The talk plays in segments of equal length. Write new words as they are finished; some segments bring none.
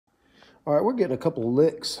All right, we're getting a couple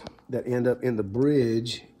licks that end up in the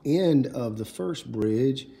bridge, end of the first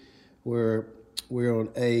bridge, where we're on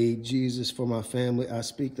A, Jesus for my family. I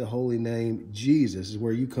speak the holy name, Jesus is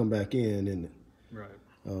where you come back in, isn't it? Right.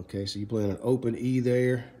 Okay, so you play an open E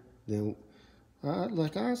there. Then I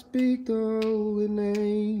speak the holy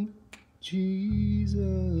name,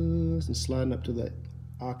 Jesus, and sliding up to that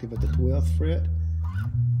octave at the 12th fret.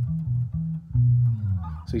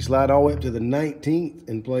 So you slide all the way up to the 19th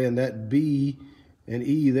and playing that B and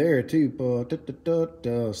E there too.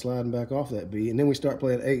 Sliding back off that B. And then we start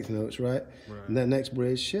playing eighth notes, right? And that next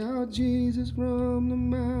bridge, shout Jesus from the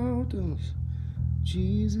mountains,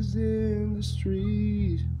 Jesus in the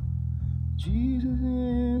streets, Jesus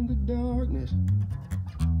in the darkness.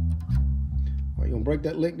 All right, you gonna break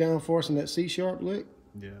that lick down for us in that C sharp lick?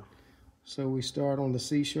 Yeah. So we start on the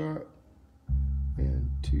C sharp, and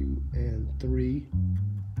 2 and 3.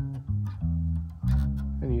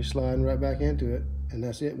 And you're sliding right back into it, and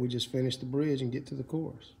that's it. We just finish the bridge and get to the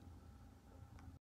chorus.